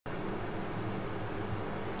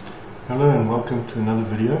Hello and welcome to another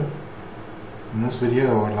video. In this video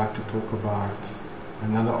I would like to talk about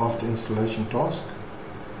another after installation task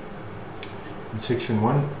in section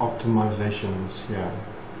 1, optimisations here.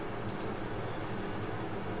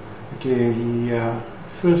 Okay, the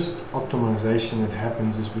first optimization that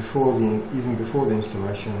happens is even before the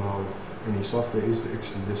installation of any software is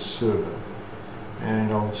actually the server,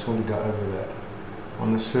 and I just want to go over that.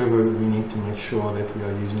 On the server we need to make sure that we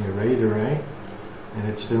are using a RAID array, and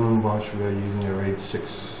at Stellenbosch we are using a RAID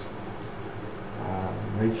 6.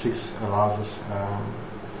 RAID 6 allows us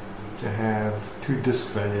to have 2 disk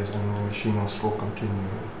failures and the machine will still continue.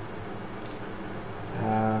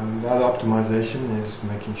 The other optimization is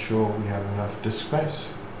making sure we have enough disk space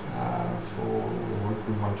for the work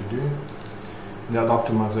we want to do. The other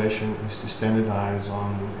optimization is to standardize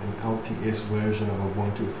on an LTS version of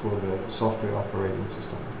Ubuntu for the software operating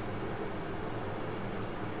system.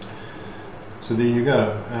 So there you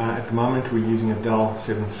go. At the moment we're using a Dell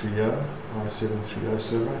 730 or 730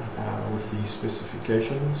 server with these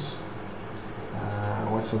specifications.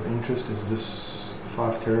 What's of interest is this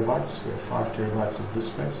 5 terabytes. We have 5 terabytes of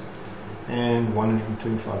disk space and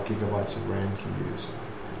 125 gigabytes of RAM to use.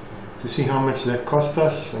 To see how much that cost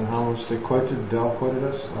us and how much Dell quoted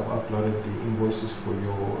us, I've uploaded the invoices for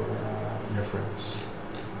your reference.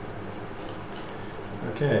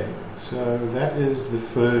 Okay, so that is the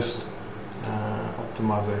first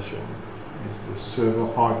optimization, is the server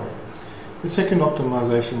hardware. The second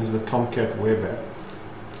optimization is the Tomcat web app.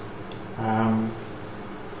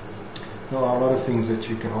 There are a lot of things that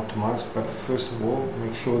you can optimize, but first of all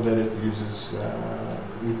make sure that it uses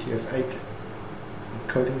UTF-8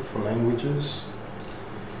 encoding for languages.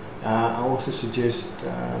 I also suggest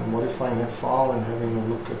modifying that file and having a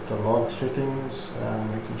look at the log settings,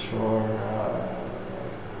 making sure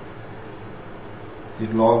the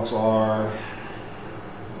logs are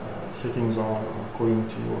settings are according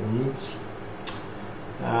to your needs.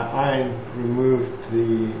 I removed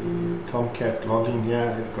the Tomcat logging here.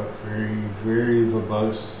 It got very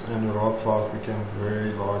verbose and the log files became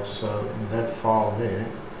very large, so in that file there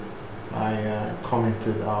I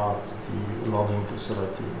commented out the logging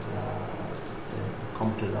facility,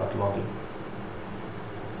 commented out logging.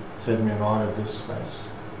 Saved me a lot of disk space.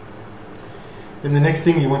 Then the next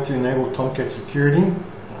thing, you want to enable Tomcat security.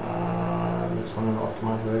 That's one of the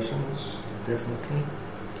optimizations, definitely.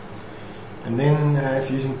 And then if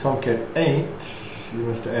you're using Tomcat 8, you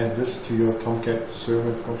must add this to your Tomcat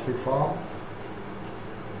server config file.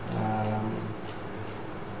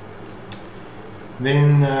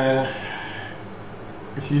 Then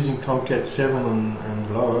if you're using Tomcat 7 and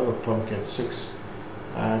lower, or Tomcat 6,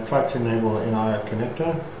 try to enable the NIO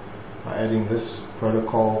connector by adding this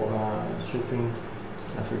protocol setting,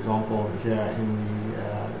 for example here in the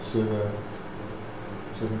server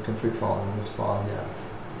config file, in this file here,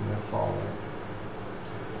 in that file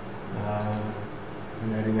there,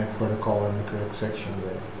 and adding that protocol in the correct section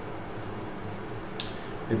there.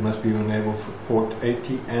 It must be enabled for port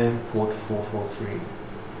 80 and port 443.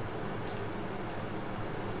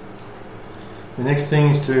 The next thing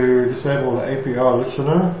is to disable the APR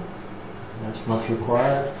listener. That's not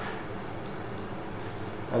required.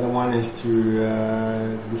 Other one is to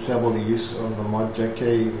disable the use of the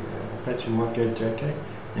mod.jk, Apache mod.jk,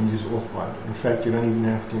 and use authbind. In fact, you don't even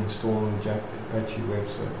have to install the Apache web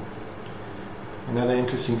server. Another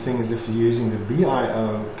interesting thing is if you're using the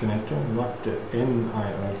BIO connector, not the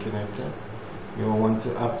NIO connector, you will want to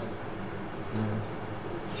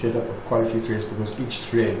set up quite a few threads, because each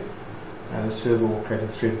thread, the server will create a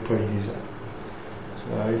thread per user.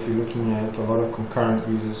 So if you're looking at a lot of concurrent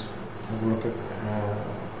users, have a look at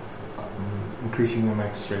increasing the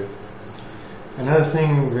max thread. Another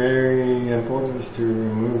thing very important is to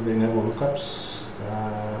remove the enable lookups,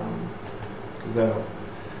 because that'll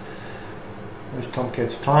waste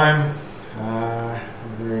Tomcat's time.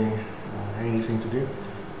 Very handy thing to do.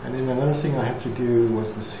 And then another thing I had to do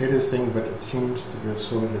was this headers thing, but it seems to have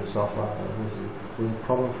sorted itself out. It was a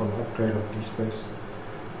problem from the upgrade of DSpace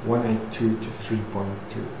 1.8.2 to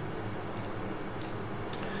 3.2.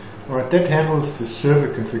 Alright, that handles the server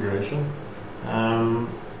configuration.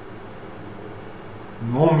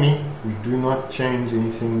 Normally we do not change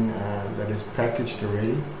anything that is packaged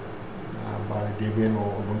already by Debian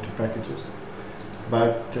or Ubuntu packages,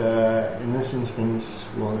 but in this instance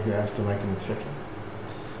we'll have to make an exception.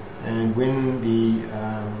 And when the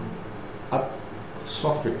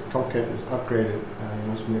software Tomcat is upgraded, you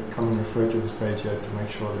must come and refer to this page here to make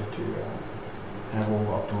sure that you have all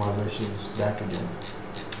the optimizations back again.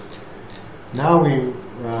 Now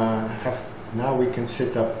we can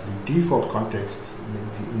set up the default context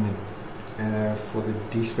for the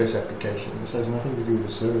DSpace application. This has nothing to do with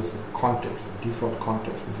the server, it's the context, the default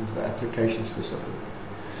context. This is the application specific.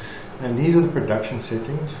 And these are the production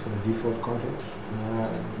settings for the default context.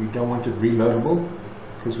 We don't want it reloadable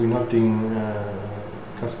because we're not doing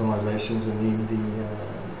customizations and need the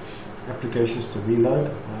applications to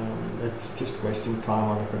reload. That's just wasting time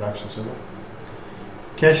on a production server.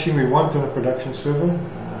 Caching we want on a production server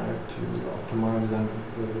to optimize the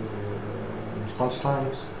response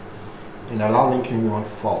times. And allow linking we want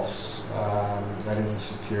false. That is a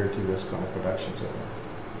security risk on a production server.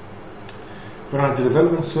 But on the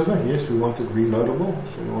development server, yes, we want it reloadable,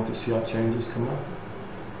 so we want to see our changes come up.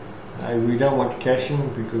 We don't want caching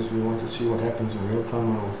because we want to see what happens in real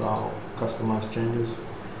time with our customized changes.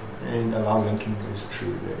 And allow linking is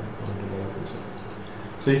true there on the development server.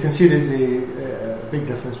 So you can see there's a big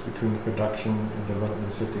difference between production and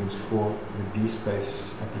development settings for the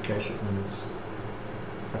DSpace application and its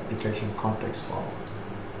application context file.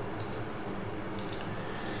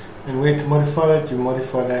 And where to modify that, you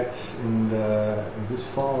modify that in this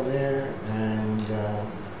file there, and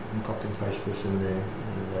copy and paste this in there,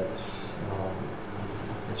 and that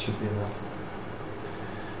should be enough.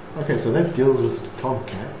 Okay, so that deals with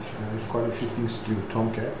Tomcat. There's quite a few things to do with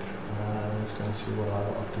Tomcat. Let's go and see what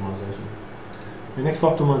other optimization. The next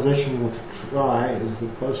optimization we want to try is the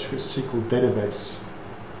PostgreSQL database.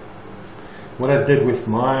 What I did with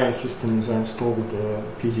my system is I installed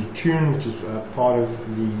pgtune, which is part of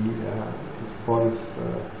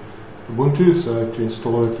Ubuntu. So to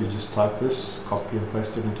install it, you just type this, copy and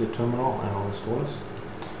paste it into a terminal, and I'll install this.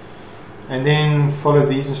 And then follow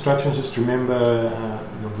these instructions. Just remember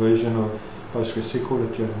the version of PostgreSQL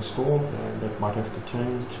that you have installed. That might have to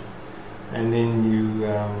change. And then you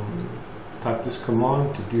type this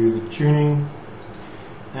command to do the tuning.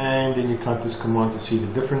 And then you type this command to see the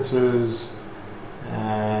differences.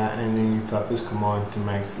 And then you type this command to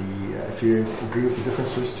make the, if you agree with the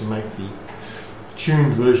differences, to make the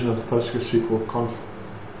tuned version of the PostgreSQL conf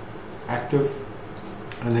active.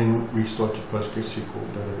 And then restart your PostgreSQL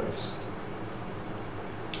database.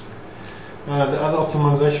 The other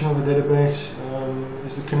optimization of the database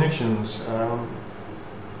is the connections.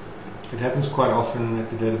 It happens quite often that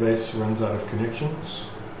the database runs out of connections.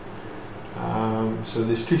 So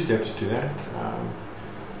there's two steps to that.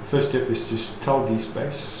 The first step is to tell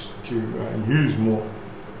DSpace to use more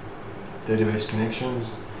database connections,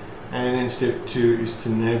 and then step 2 is to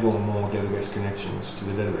enable more database connections to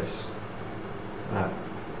the database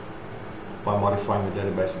by modifying the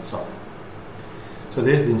database itself. So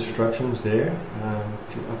there's the instructions there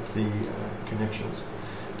to up the connections.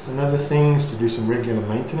 Another thing is to do some regular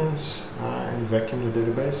maintenance and vacuum the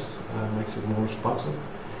database, makes it more responsive.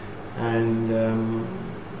 And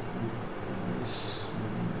this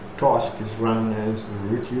task is run as the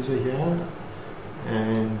root user here,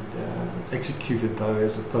 and executed though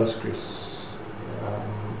as a Postgres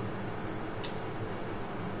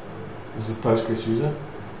user.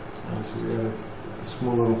 So we have a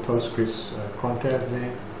small little Postgres cron tab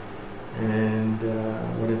there, and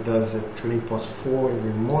what it does at 4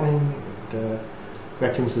 every morning, it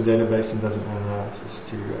vacuums the database and does an analysis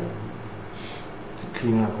to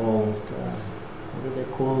clean out old, what do they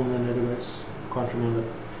call them in the database? I can't remember.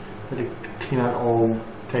 But it clean out old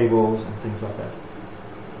tables and things like that.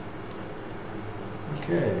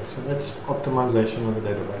 Okay, so that's optimization of the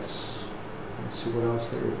database. Let's see what else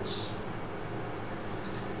there is.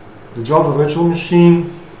 The Java virtual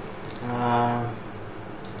machine.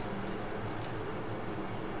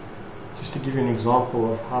 Just to give you an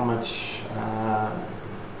example of how much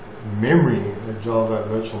memory the Java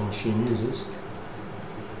virtual machine uses.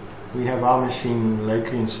 We have our machine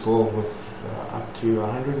lately installed with up to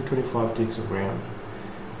 125 gigs of RAM,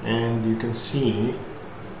 and you can see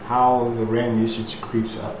how the RAM usage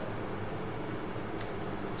creeps up.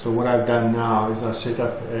 So what I've done now is I set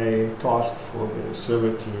up a task for the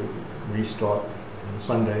server to restart on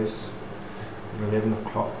Sundays at 11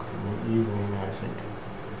 o'clock in the evening, I think,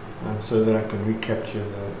 so that I can recapture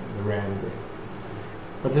the RAM there.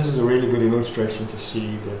 But this is a really good illustration to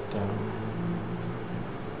see that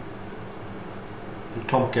the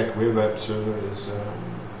Tomcat web app server is,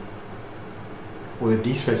 or the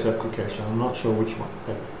DSpace application, I'm not sure which one,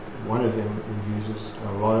 but one of them uses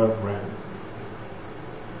a lot of RAM.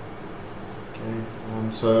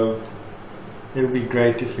 Okay, so it would be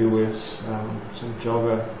great if there was some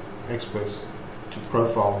Java experts to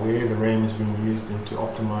profile where the RAM is being used and to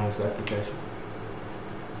optimize the application.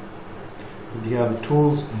 But here are the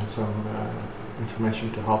tools and some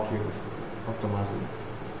information to help you with optimizing.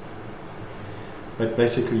 But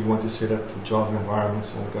basically you want to set up the Java environment,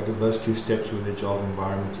 so go to those 2 steps where the Java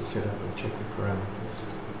environment is set up and check the parameters.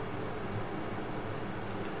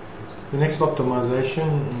 The next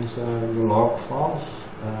optimization is the log files.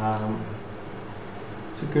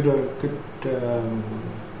 It's a good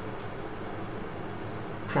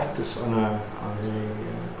practice on a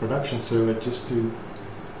production server just to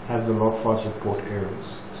have the log files report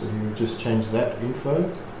errors. So you just change that info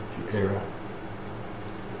to error.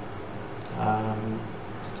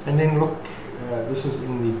 And then look, this is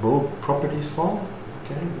in the build properties file.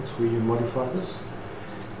 Okay, that's where you modify this.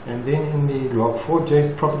 And then in the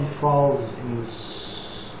log4j property files in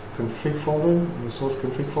this config folder, in the source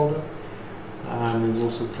config folder, there's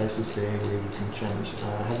also places there where you can change.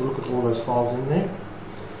 Have a look at all those files in there.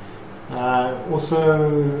 Also,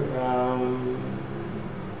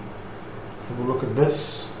 have a look at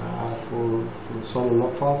this for the solo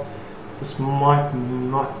log files. This might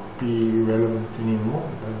not be relevant anymore,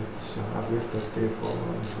 but I've left that there for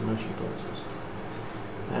information purposes.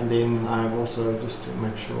 And then I've also, just to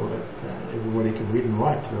make sure that everybody can read and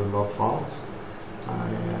write the log files,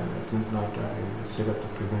 at midnight I set up the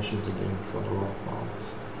permissions again for the log files.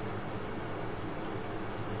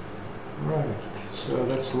 Right, so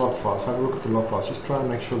that's log files. Have a look at the log files. Just try and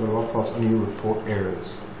make sure the log files only report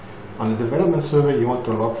errors. On the development server, you want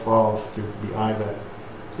the log files to be either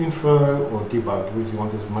info or debug, because you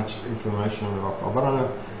want as much information on the log file. But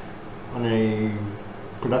on a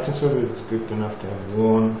production server, it's good enough to have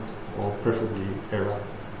warn or preferably error.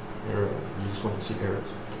 You just want to see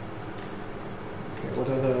errors. Okay, what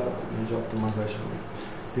other major optimization?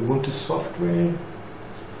 The Ubuntu software.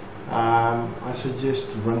 I suggest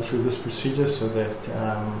run through this procedure so that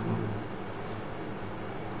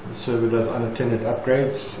the server does unattended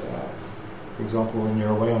upgrades. For example, when you're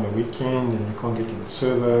away on the weekend and you can't get to the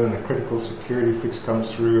server and a critical security fix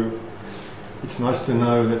comes through, it's nice to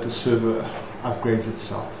know that the server upgrades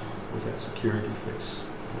itself with that security fix.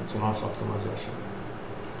 It's a nice optimization.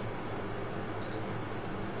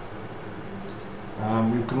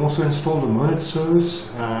 You can also install the monad service.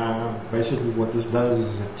 Basically what this does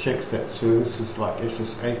is it checks that services like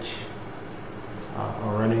SSH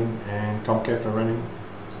are running and Tomcat are running.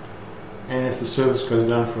 And if the service goes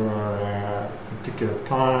down for a particular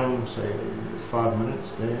time, say 5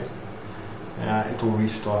 minutes there, it will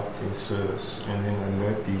restart the service and then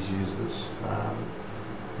alert these users.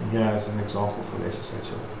 And here is an example for the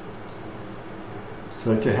SSH.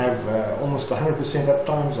 So to have almost 100%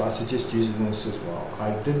 uptimes, I suggest using this as well.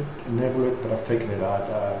 I did enable it, but I've taken it out.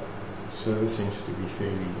 The server seems to be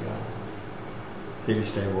fairly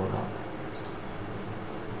stable now.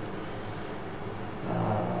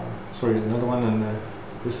 Sorry, another one on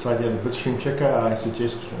this side here, the bitstream checker. I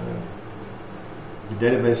suggest the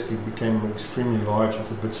database became extremely large with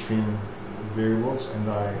the bitstream variables, and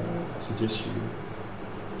I suggest you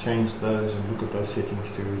change those and look at those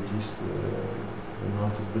settings to reduce the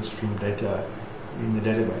amount of bitstream data in the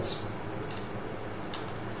database.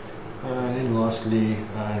 And then lastly,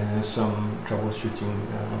 there's some troubleshooting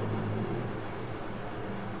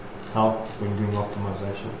help when doing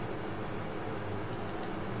optimization.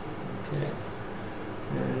 Okay,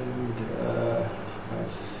 and I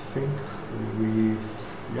think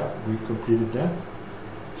we've completed that.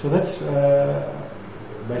 So that's a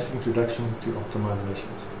basic introduction to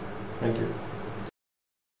optimizations. Thank you.